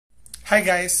Hi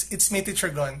guys, it's me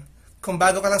Teacher Gon. Kung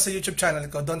bago ka lang sa YouTube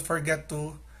channel ko, don't forget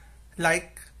to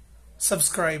like,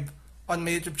 subscribe on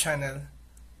my YouTube channel.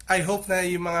 I hope na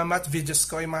yung mga math videos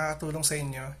ko ay makakatulong sa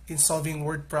inyo in solving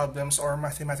word problems or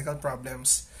mathematical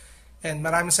problems. And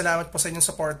maraming salamat po sa inyong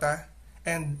suporta.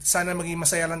 And sana maging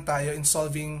masaya lang tayo in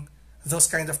solving those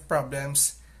kind of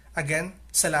problems. Again,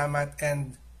 salamat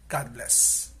and God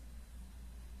bless.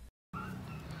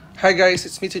 Hi guys,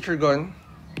 it's me Teacher Gon.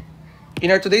 In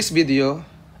our today's video,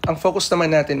 ang focus naman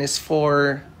natin is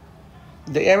for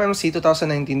the MMC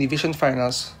 2019 Division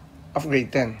Finals of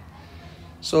Grade 10.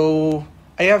 So,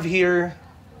 I have here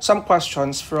some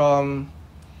questions from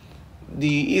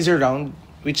the easy round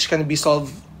which can be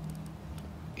solved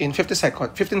in 15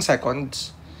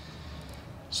 seconds.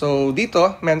 So,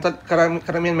 dito,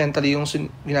 karamihan mentally yung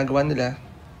ginagawa nila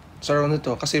sa round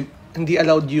nito kasi hindi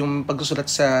allowed yung pagsusulat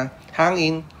sa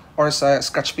hangin or sa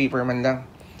scratch paper man lang.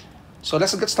 So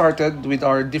let's get started with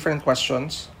our different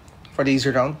questions for the easy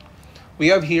round.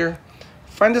 We have here,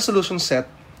 find the solution set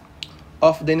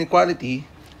of the inequality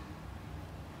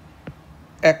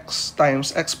x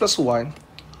times x plus 1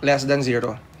 less than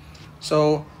 0.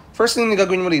 So, first thing na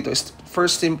gagawin mo dito is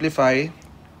first simplify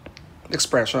the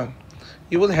expression.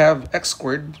 You will have x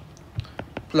squared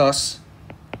plus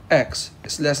x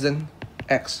is less than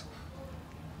x.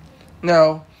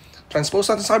 Now, transpose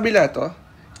natin sa kabila to,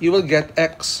 you will get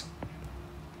x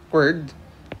squared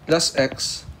plus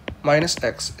x minus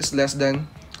x is less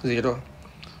than 0.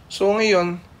 So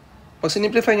ngayon, pag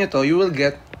sinimplify nyo to, you will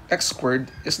get x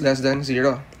squared is less than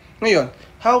 0. Ngayon,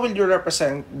 how will you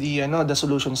represent the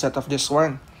solution set of this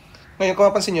one? Ngayon, kung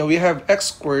mapansin nyo, we have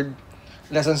x squared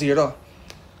less than 0.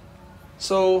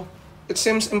 So, it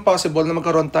seems impossible na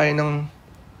magkaroon tayo ng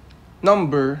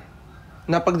number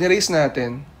na pag ni-raise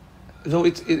natin, though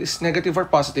it is negative or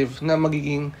positive, na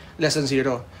magiging less than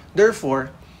 0.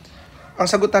 Therefore, ang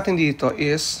sagot natin dito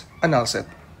is a null set.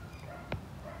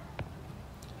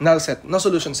 Null set, no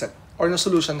solution set, or no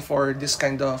solution for this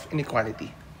kind of inequality.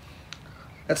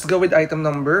 Let's go with item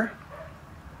number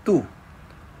 2.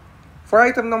 For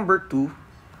item number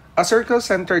 2, a circle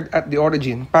centered at the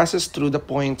origin passes through the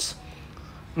points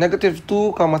negative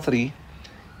 2, 3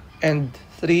 and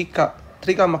 3,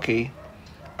 k.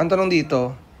 Ang tanong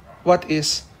dito, what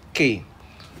is k?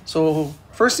 So,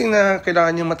 first thing na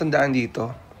kailangan nyo matandaan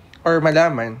dito or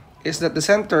malaman is that the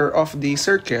center of the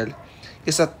circle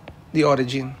is at the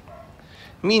origin.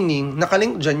 Meaning,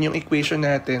 nakalink dyan yung equation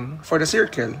natin for the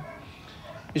circle,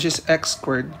 which is x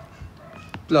squared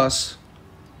plus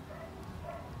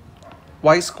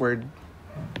y squared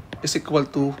is equal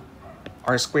to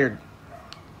r squared.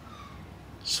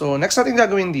 So, next natin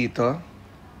gagawin dito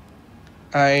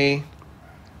ay,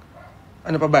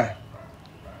 ano pa ba?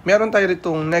 Meron tayo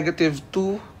ditong negative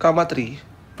 2, 3.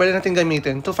 Pwede natin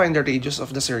gamitin to find the radius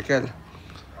of the circle.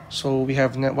 So, we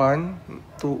have 1,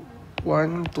 2, 3.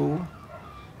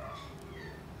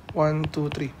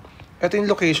 Ito yung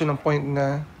location ng point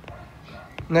na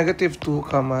negative 2,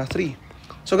 3.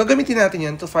 So, gagamitin natin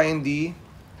yan to find the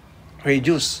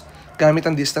radius gamit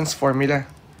ang distance formula,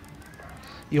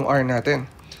 yung r natin.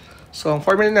 So, ang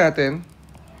formula natin,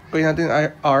 gawin natin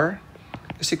r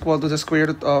is equal to the square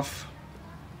root of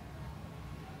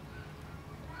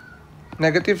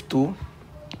negative 2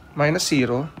 minus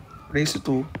 0 raised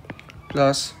to 2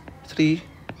 plus 3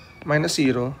 minus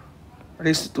 0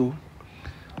 raised to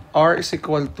 2. R is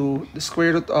equal to the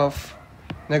square root of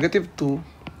negative 2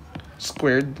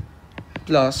 squared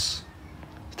plus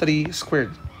 3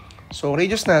 squared. So,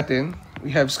 radius natin, we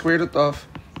have square root of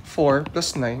 4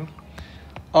 plus 9.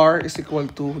 R is equal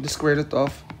to the square root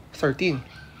of 13.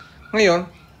 Ngayon,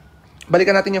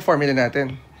 balikan natin yung formula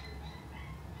natin.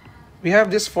 We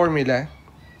have this formula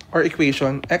or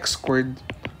equation, x squared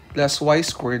plus y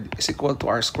squared is equal to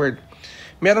r squared.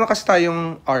 Meron na kasi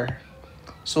tayong r.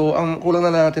 So, ang kulang na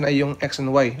natin ay yung x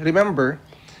and y. Remember,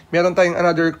 meron tayong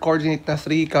another coordinate na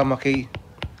 3, k,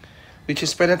 which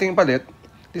is pwede natin palit.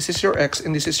 This is your x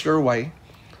and this is your y.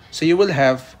 So, you will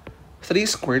have 3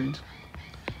 squared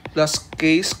plus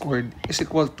k squared is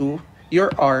equal to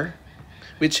your r,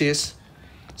 which is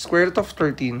square root of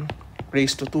 13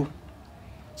 raised to 2.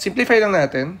 Simplify lang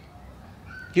natin.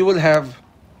 You will have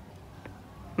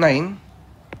 9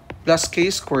 plus k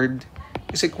squared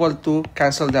is equal to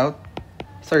cancelled out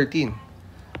 13.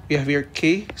 We have here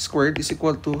k squared is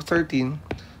equal to 13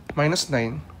 minus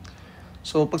 9.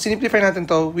 So, pag sinimplify natin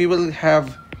to, we will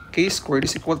have k squared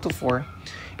is equal to 4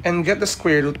 and get the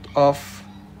square root of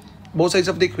both sides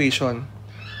of the equation.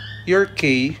 Your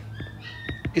k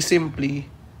is simply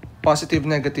positive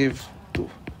negative 2.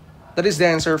 That is the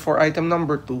answer for item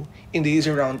number 2 in the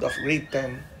easy round of grade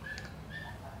 10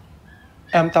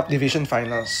 MTAP Division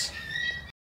Finals.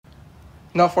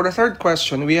 Now for the third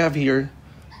question, we have here,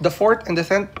 the fourth and the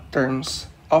 10th terms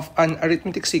of an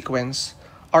arithmetic sequence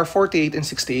are 48 and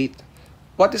 68.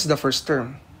 What is the first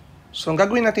term? So ang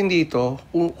gagawin natin dito,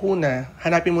 una,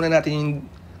 hanapin muna natin yung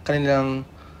kanilang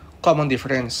common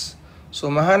difference. So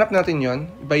mahanap natin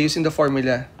yon by using the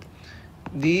formula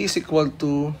d is equal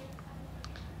to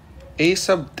a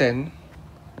sub 10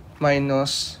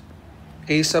 minus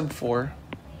a sub 4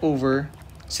 over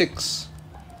 6.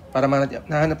 Para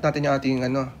nahanap natin yung ating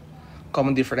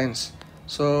common difference.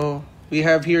 So we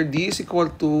have here d is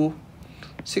equal to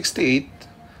 68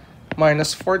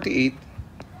 minus 48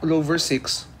 all over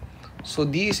 6. So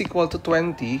d is equal to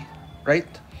 20,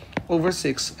 right, over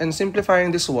 6. And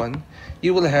simplifying this one,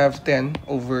 you will have 10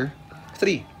 over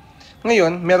 3.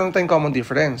 Ngayon, meron tayong common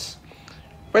difference.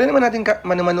 Pwede naman natin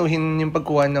manumanuhin yung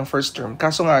pagkuha ng first term.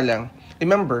 Kaso nga lang,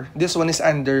 remember, this one is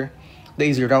under the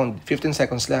easy round. 15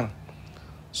 seconds lang.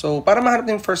 So, para mahanap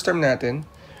yung first term natin,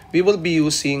 we will be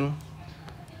using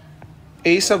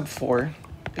a sub 4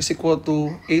 is equal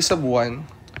to a sub 1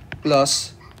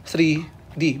 plus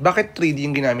 3d. Bakit 3d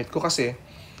yung ginamit ko? Kasi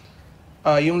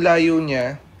yung layo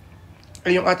niya,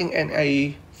 yung ating n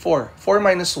ay 4. 4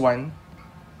 minus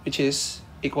 1, which is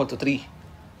equal to 3.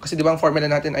 Kasi di ba ang formula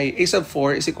natin ay a sub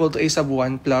 4 is equal to a sub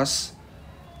 1 plus,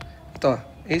 ito,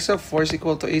 a sub 4 is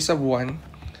equal to a sub 1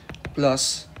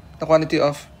 plus the quantity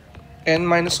of n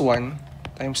minus 1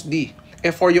 times d.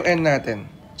 4 yung n natin.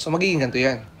 So magiging ganito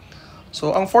yan.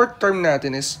 So ang fourth term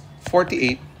natin is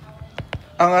 48.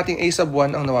 Ang ating a sub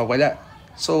 1 ang nawawala.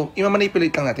 So,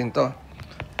 i-manipulate lang natin to.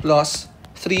 Plus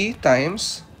 3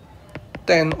 times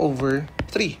 10 over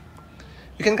 3.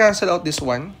 We can cancel out this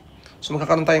one. So,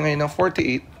 magkakaroon tayo ngayon ng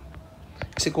 48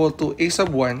 is equal to a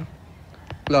sub 1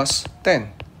 plus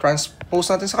 10. Transpose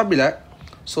natin sa kabila.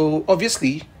 So,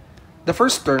 obviously, the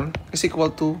first term is equal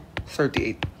to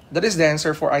 38. That is the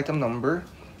answer for item number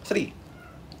 3.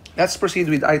 Let's proceed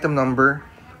with item number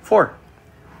 4.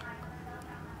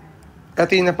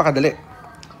 Ito yung napakadali.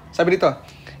 Sabi dito,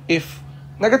 if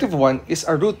negative 1 is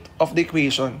a root of the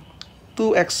equation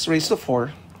 2x raised to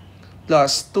 4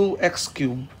 plus 2x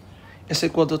cubed is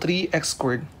equal to 3x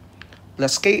squared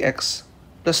plus kx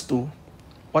plus 2,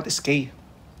 what is k?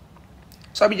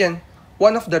 Sabi dyan,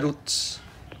 one of the roots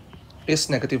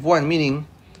is negative 1, meaning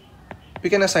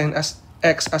we can assign as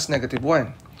x as negative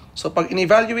 1. So pag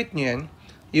in-evaluate nyo yan,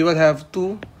 you will have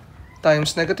 2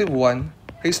 times negative 1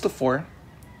 raised to 4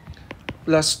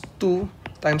 plus 2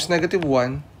 times negative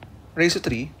 1 raised to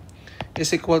 3 is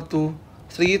equal to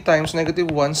 3 times negative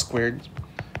 1 squared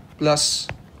plus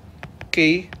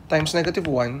k times negative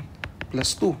 1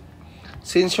 plus 2.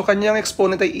 Since yung kanyang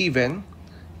exponent ay even,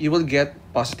 you will get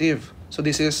positive. So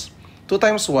this is 2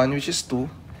 times 1, which is 2.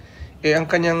 Ang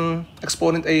kanyang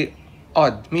exponent ay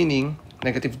odd, meaning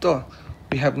negative to.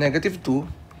 We have negative 2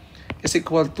 is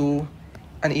equal to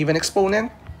an even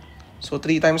exponent. So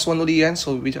 3 times 1 uli yan.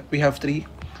 So we have 3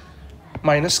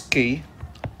 minus k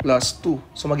plus 2.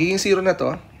 So magiging 0 na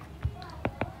to.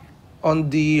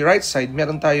 On the right side,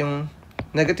 meron tayong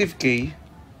negative k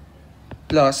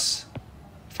plus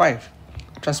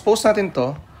 5. Transpose natin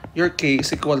to. Your k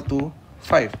is equal to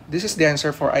 5. This is the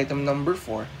answer for item number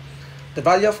 4. The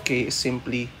value of k is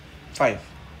simply 5.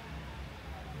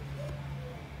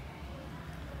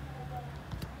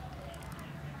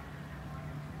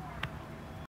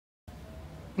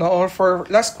 Now, for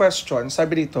last question,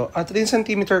 sabi dito, a 3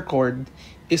 cm chord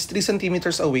is 3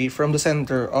 cm away from the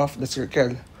center of the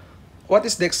circle. What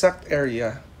is the exact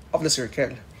area of the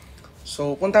circle?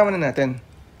 So, punta muna natin.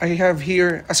 I have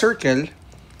here a circle.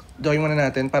 Drawing muna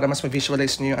natin para mas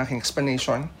ma-visualize niyo yung aking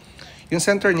explanation. Yung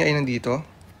center niya ay nandito.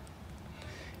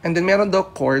 And then, meron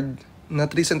daw chord na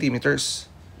 3 cm.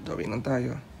 Drawing lang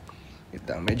tayo. Wait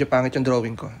lang, medyo pangit yung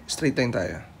drawing ko. Straight line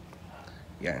tayo.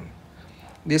 Yan.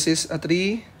 This is a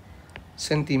 3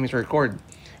 cm chord.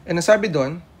 And nasabi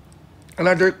doon,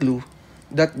 another clue,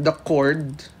 that the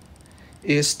chord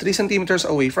is 3 cm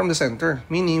away from the center.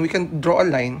 Meaning, we can draw a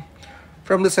line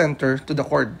from the center to the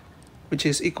chord, which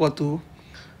is equal to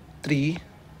 3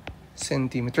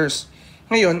 centimeters.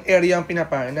 Ngayon, area ang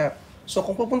pinapahanap. So,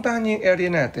 kung pupuntahan niyo yung area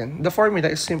natin, the formula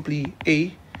is simply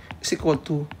A is equal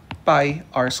to pi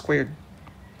r squared.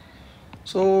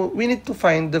 So, we need to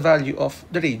find the value of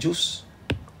the radius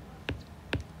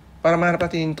para mahanap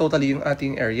natin totally yung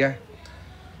ating area.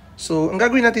 So, ang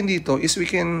gagawin natin dito is we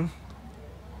can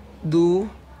do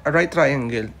a right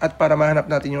triangle at para mahanap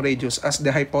natin yung radius as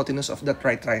the hypotenuse of that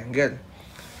right triangle.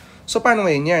 So, paano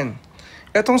ngayon yan?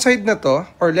 Etong side na to,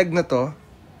 or leg na to,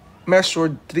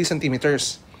 measured 3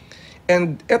 centimeters.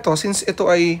 And ito, since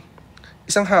ito ay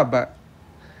isang haba,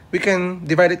 we can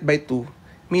divide it by 2,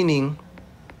 meaning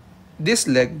this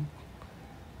leg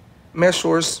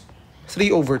measures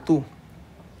 3/2.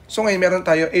 So ngayon meron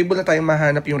tayo, able na tayong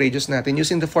mahanap yung radius natin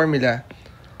using the formula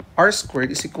r squared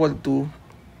is equal to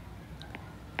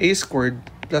a squared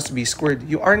plus b squared.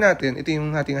 Yung r natin, ito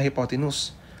yung ating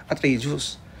hypotenuse at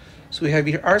radius. So we have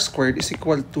here r squared is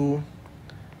equal to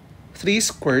 3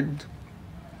 squared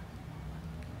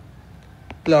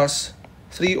plus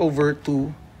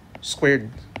 3/2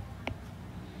 squared.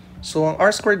 So ang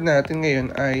r squared natin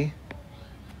ngayon ay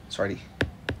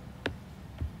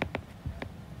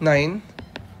 9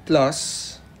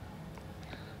 plus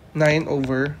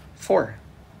 9/4.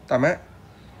 Tama?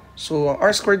 So, ang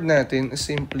r squared natin is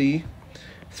simply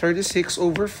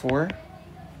 36/4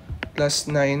 plus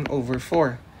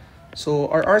 9/4. So,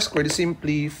 our r squared is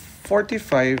simply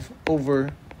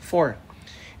 45/4.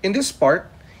 In this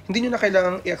part, hindi nyo na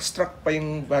kailangang i-extract pa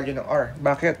yung value ng r.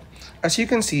 Bakit? As you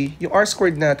can see, yung r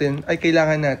squared natin ay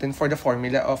kailangan natin for the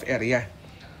formula of area.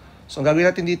 So, ang gagawin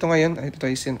natin dito ngayon, ito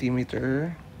ay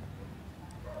centimeter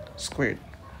squared.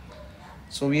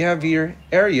 So we have here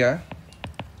area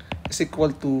is equal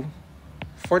to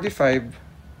 45/4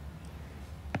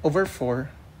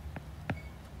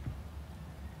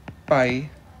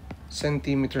 pi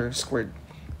centimeter squared.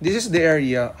 This is the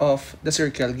area of the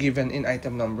circle given in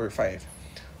item number 5.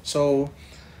 So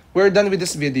we're done with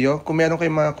this video. Kung meron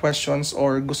kayong mga questions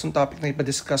or gustong topic na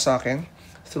ipa-discuss sa akin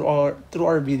through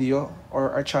our video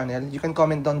or our channel, you can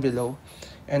comment down below.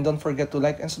 And don't forget to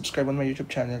like and subscribe on my YouTube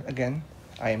channel. Again,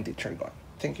 I am Teacher Gon.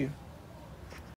 Thank you.